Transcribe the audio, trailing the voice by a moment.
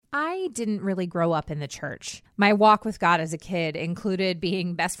I didn't really grow up in the church. My walk with God as a kid included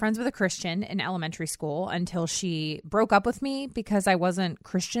being best friends with a Christian in elementary school until she broke up with me because I wasn't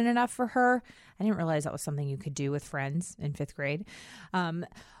Christian enough for her. I didn't realize that was something you could do with friends in fifth grade.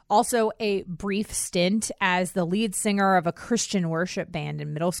 Also, a brief stint as the lead singer of a Christian worship band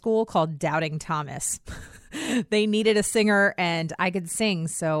in middle school called Doubting Thomas. They needed a singer and I could sing,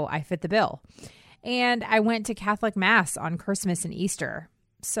 so I fit the bill. And I went to Catholic Mass on Christmas and Easter.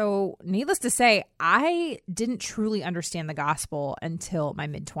 So needless to say, I didn't truly understand the gospel until my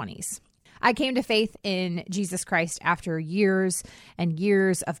mid-20s. I came to faith in Jesus Christ after years and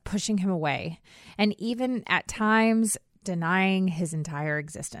years of pushing him away, and even at times denying his entire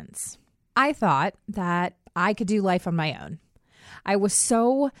existence. I thought that I could do life on my own. I was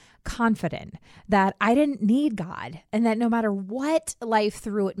so confident that I didn't need God and that no matter what life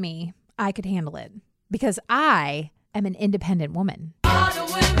threw at me, I could handle it because I am an independent woman. All the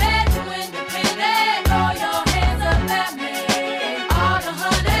women independent, throw your hands up at me. All the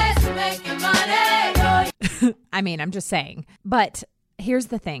honeys making money. I mean, I'm just saying. But here's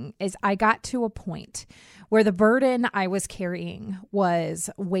the thing, is I got to a point where the burden I was carrying was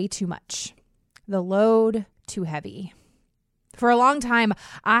way too much. The load too heavy. For a long time,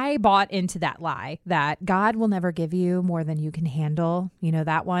 I bought into that lie that God will never give you more than you can handle. You know,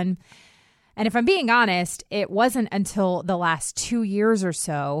 that one. And if I'm being honest, it wasn't until the last 2 years or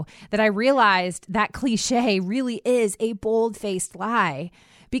so that I realized that cliche really is a bold-faced lie,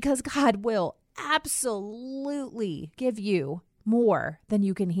 because God will absolutely give you more than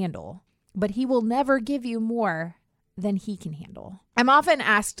you can handle, but he will never give you more than he can handle. I'm often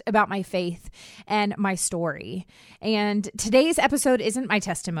asked about my faith and my story, and today's episode isn't my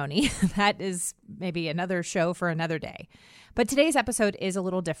testimony. That is maybe another show for another day. But today's episode is a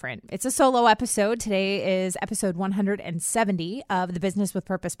little different. It's a solo episode. Today is episode 170 of the Business with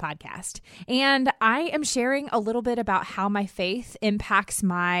Purpose podcast. And I am sharing a little bit about how my faith impacts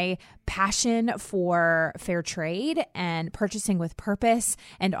my passion for fair trade and purchasing with purpose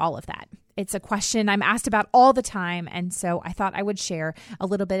and all of that. It's a question I'm asked about all the time. And so I thought I would share a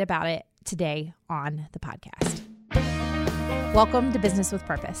little bit about it today on the podcast. Welcome to Business with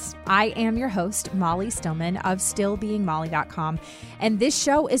Purpose. I am your host, Molly Stillman of stillbeingmolly.com. And this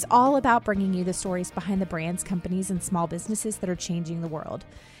show is all about bringing you the stories behind the brands, companies, and small businesses that are changing the world.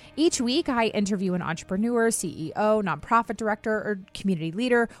 Each week, I interview an entrepreneur, CEO, nonprofit director, or community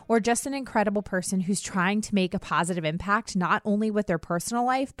leader, or just an incredible person who's trying to make a positive impact, not only with their personal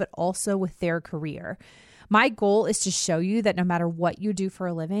life, but also with their career. My goal is to show you that no matter what you do for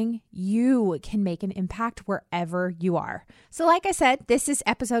a living, you can make an impact wherever you are. So like I said, this is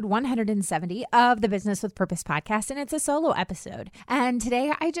episode 170 of the Business with Purpose podcast, and it's a solo episode. And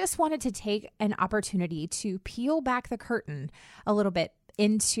today I just wanted to take an opportunity to peel back the curtain a little bit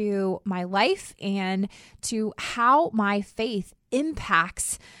into my life and to how my faith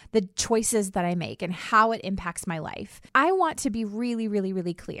impacts the choices that I make and how it impacts my life. I want to be really, really,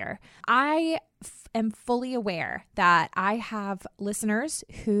 really clear. I am fully aware that I have listeners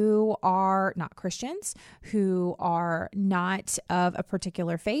who are not Christians, who are not of a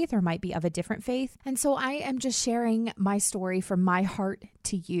particular faith or might be of a different faith. And so I am just sharing my story from my heart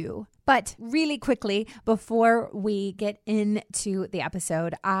to you. But really quickly, before we get into the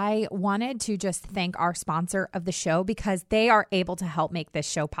episode, I wanted to just thank our sponsor of the show because they are able to help make this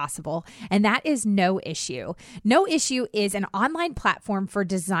show possible. And that is No Issue. No Issue is an online platform for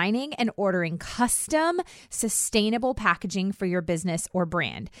designing and ordering custom, sustainable packaging for your business or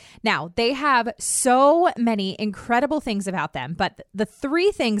brand. Now, they have so many incredible things about them, but the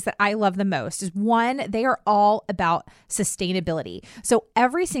three things that I love the most is, one, they are all about sustainability. So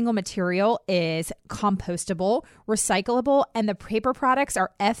every single material is compostable, recyclable, and the paper products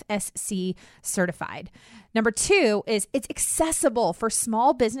are FSC certified. Number two is it's accessible for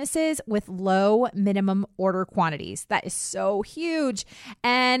small businesses with low minimum order quantities. That is so huge.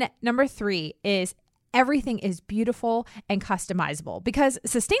 And number three is everything is beautiful and customizable because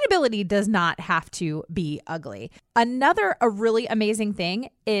sustainability does not have to be ugly. A really amazing thing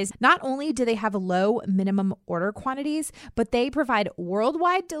is not only do they have low minimum order quantities, but they provide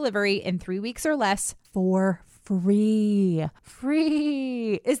worldwide delivery in 3 weeks or less for free.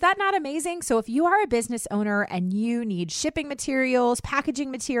 Is that not amazing? So if you are a business owner and you need shipping materials,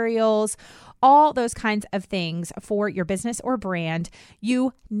 packaging materials, all those kinds of things for your business or brand,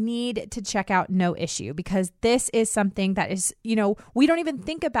 you need to check out No Issue because this is something that is, we don't even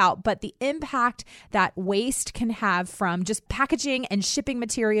think about, but the impact that waste can have from just packaging and shipping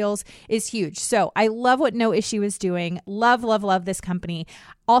materials is huge. So I love what No Issue is doing. Love, love, love this company.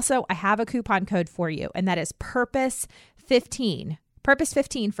 Also, I have a coupon code for you, and that is PURPOSE15. Purpose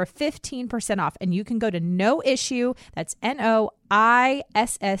 15 for 15% off. And you can go to NoIssue. That's NoIssue.co.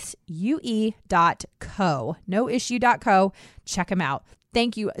 NoIssue.co. Check them out.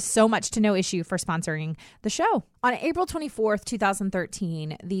 Thank you so much to No Issue for sponsoring the show. On April 24th,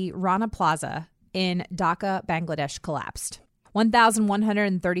 2013, the Rana Plaza in Dhaka, Bangladesh collapsed.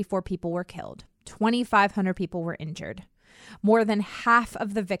 1,134 people were killed. 2,500 people were injured. More than half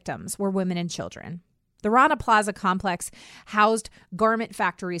of the victims were women and children. The Rana Plaza complex housed garment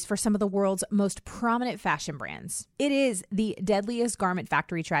factories for some of the world's most prominent fashion brands. It is the deadliest garment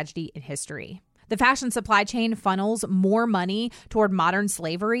factory tragedy in history. The fashion supply chain funnels more money toward modern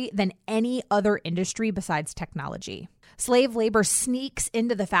slavery than any other industry besides technology. Slave labor sneaks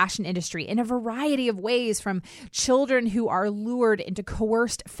into the fashion industry in a variety of ways, from children who are lured into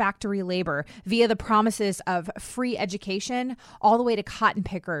coerced factory labor via the promises of free education, all the way to cotton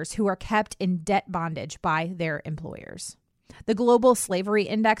pickers who are kept in debt bondage by their employers. The Global Slavery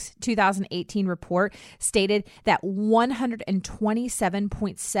Index 2018 report stated that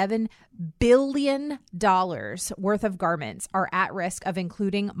 $127.7 billion worth of garments are at risk of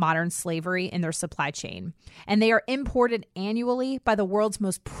including modern slavery in their supply chain, and they are imported annually by the world's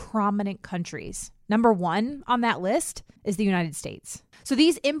most prominent countries. Number one on that list is the United States. So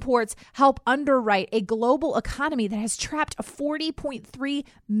these imports help underwrite a global economy that has trapped 40.3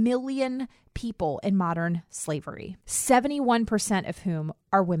 million people in modern slavery, 71% of whom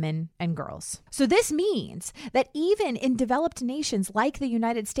are women and girls. So this means that even in developed nations like the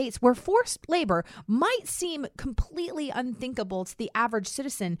United States, where forced labor might seem completely unthinkable to the average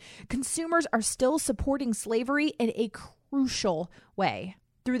citizen, consumers are still supporting slavery in a crucial way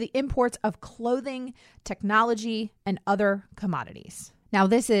through the imports of clothing, technology, and other commodities. Now,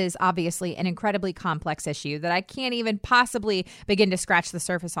 this is obviously an incredibly complex issue that I can't even possibly begin to scratch the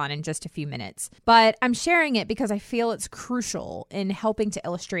surface on in just a few minutes. But I'm sharing it because I feel it's crucial in helping to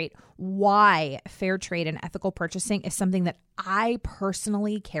illustrate why fair trade and ethical purchasing is something that I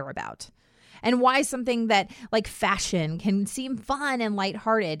personally care about. And why something that, like fashion, can seem fun and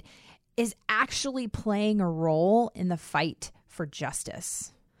lighthearted is actually playing a role in the fight for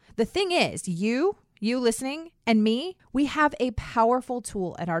justice. The thing is, you listening, and me, we have a powerful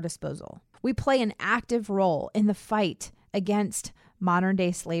tool at our disposal. We play an active role in the fight against modern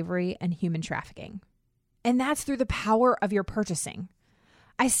day slavery and human trafficking. And that's through the power of your purchasing.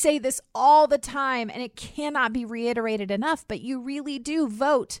 I say this all the time, and it cannot be reiterated enough, but you really do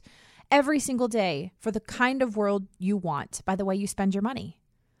vote every single day for the kind of world you want by the way you spend your money.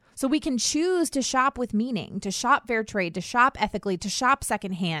 So we can choose to shop with meaning, to shop fair trade, to shop ethically, to shop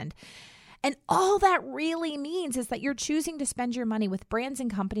secondhand. And all that really means is that you're choosing to spend your money with brands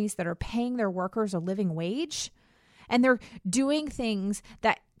and companies that are paying their workers a living wage. And they're doing things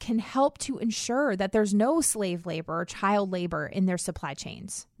that can help to ensure that there's no slave labor or child labor in their supply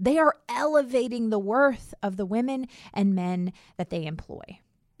chains. They are elevating the worth of the women and men that they employ.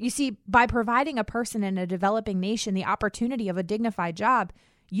 You see, by providing a person in a developing nation the opportunity of a dignified job,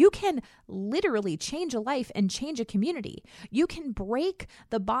 you can literally change a life and change a community. You can break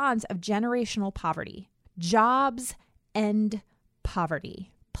the bonds of generational poverty. Jobs end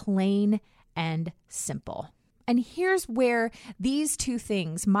poverty, plain and simple. And here's where these two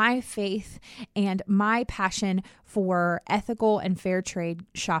things, my faith and my passion for ethical and fair trade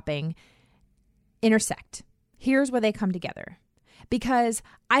shopping, intersect. Here's where they come together. Because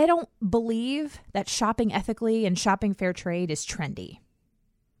I don't believe that shopping ethically and shopping fair trade is trendy.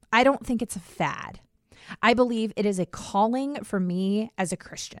 I don't think it's a fad. I believe it is a calling for me as a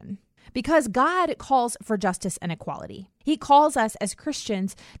Christian, because God calls for justice and equality. He calls us as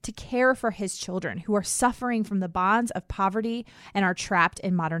Christians to care for his children who are suffering from the bonds of poverty and are trapped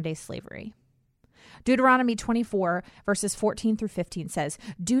in modern day slavery. Deuteronomy 24 verses 14 through 15 says,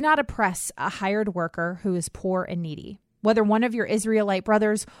 "Do not oppress a hired worker who is poor and needy, whether one of your Israelite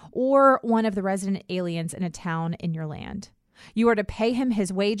brothers or one of the resident aliens in a town in your land. You are to pay him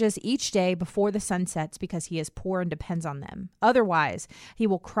his wages each day before the sun sets because he is poor and depends on them. Otherwise, he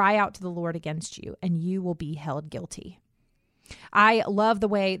will cry out to the Lord against you, and you will be held guilty." I love the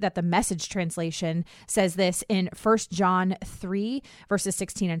way that the Message translation says this in 1 John 3, verses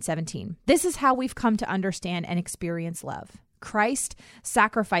 16 and 17. This is how we've come to understand and experience love. Christ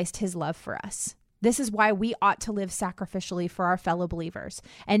sacrificed his love for us. This is why we ought to live sacrificially for our fellow believers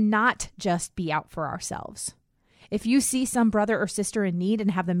and not just be out for ourselves. If you see some brother or sister in need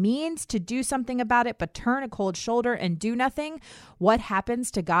and have the means to do something about it, but turn a cold shoulder and do nothing, what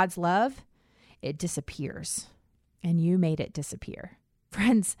happens to God's love? It disappears. And you made it disappear.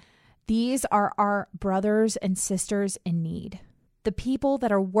 Friends, these are our brothers and sisters in need. the people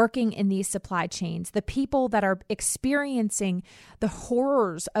that are working in these supply chains, the people that are experiencing the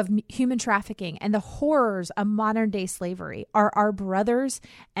horrors of human trafficking and the horrors of modern day slavery are our brothers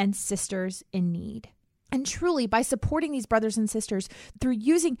and sisters in need. And truly, by supporting these brothers and sisters through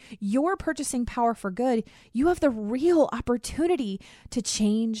using your purchasing power for good, you have the real opportunity to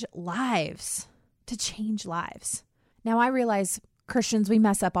change lives, Now, I realize Christians, we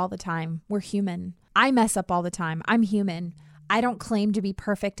mess up all the time. We're human. I mess up all the time. I'm human. I don't claim to be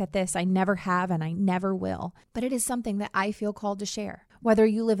perfect at this. I never have, and I never will. But it is something that I feel called to share. Whether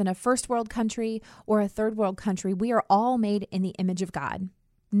you live in a first world country or a third world country, we are all made in the image of God.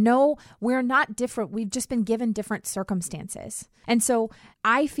 No, we're not different. We've just been given different circumstances. And so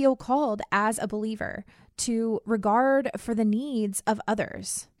I feel called as a believer to regard for the needs of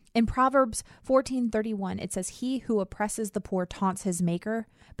others. In Proverbs 14:31, it says, "He who oppresses the poor taunts his maker,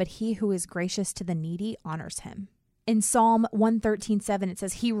 but he who is gracious to the needy honors him." In Psalm 113:7, it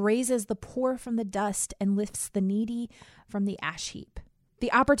says, "He raises the poor from the dust and lifts the needy from the ash heap."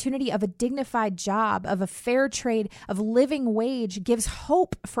 The opportunity of a dignified job, of a fair trade, of living wage gives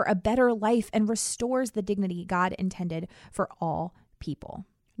hope for a better life and restores the dignity God intended for all people.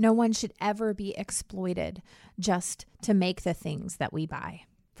 No one should ever be exploited just to make the things that we buy.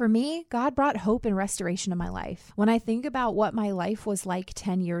 For me, God brought hope and restoration in my life. When I think about what my life was like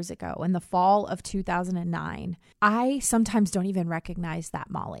 10 years ago in the fall of 2009, I sometimes don't even recognize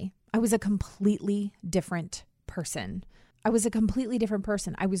that Molly. I was a completely different person. I was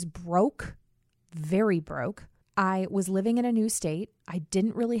broke, very broke. I was living in a new state. I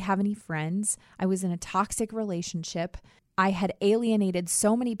didn't really have any friends. I was in a toxic relationship. I had alienated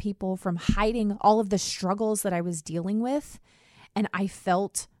so many people from hiding all of the struggles that I was dealing with. And I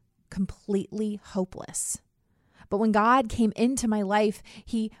felt completely hopeless. But when God came into my life,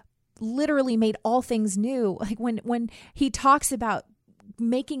 he literally made all things new. Like when he talks about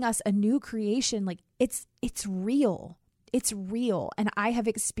making us a new creation, like it's real. It's real. And I have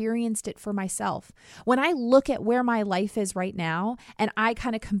experienced it for myself. When I look at where my life is right now, and I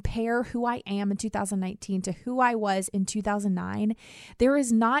kind of compare who I am in 2019 to who I was in 2009, there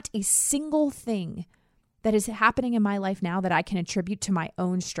is not a single thing that is happening in my life now that I can attribute to my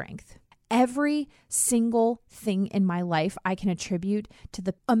own strength. Every single thing in my life I can attribute to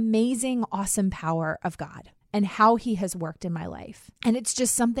the amazing, awesome power of God and how he has worked in my life. And it's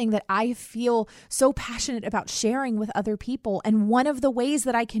just something that I feel so passionate about sharing with other people. And one of the ways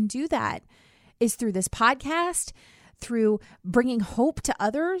that I can do that is through this podcast, through bringing hope to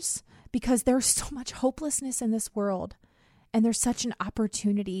others, because there's so much hopelessness in this world. And there's such an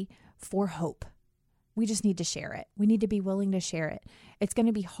opportunity for hope. We just need to share it. We need to be willing to share it. It's going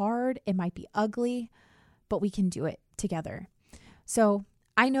to be hard. It might be ugly, but we can do it together. So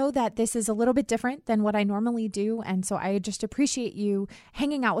I know that this is a little bit different than what I normally do. And so I just appreciate you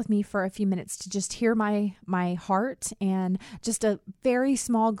hanging out with me for a few minutes to just hear my heart and just a very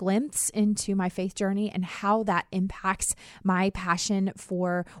small glimpse into my faith journey and how that impacts my passion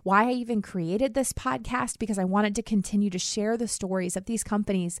for why I even created this podcast, because I wanted to continue to share the stories of these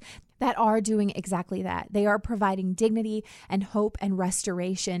companies that are doing exactly that. They are providing dignity and hope and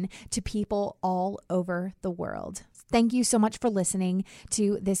restoration to people all over the world. Thank you so much for listening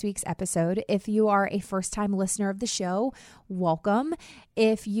to this week's episode. If you are a first-time listener of the show, welcome.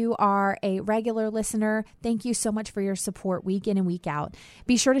 If you are a regular listener, thank you so much for your support week in and week out.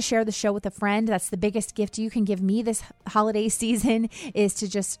 Be sure to share the show with a friend. That's the biggest gift you can give me this holiday season, is to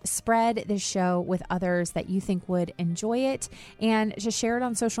just spread this show with others that you think would enjoy it, and just share it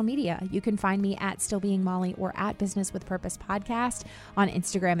on social media. You can find me at Still Being Molly or at Business with Purpose Podcast on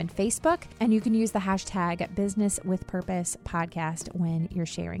Instagram and Facebook, and you can use the hashtag Business with Purpose Podcast when you're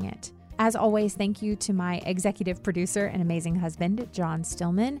sharing it. As always, thank you to my executive producer and amazing husband, John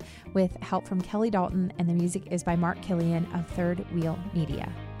Stillman, with help from Kelly Dalton, and the music is by Mark Killian of Third Wheel Media.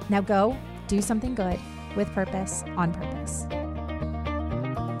 Now go do something good with purpose on purpose.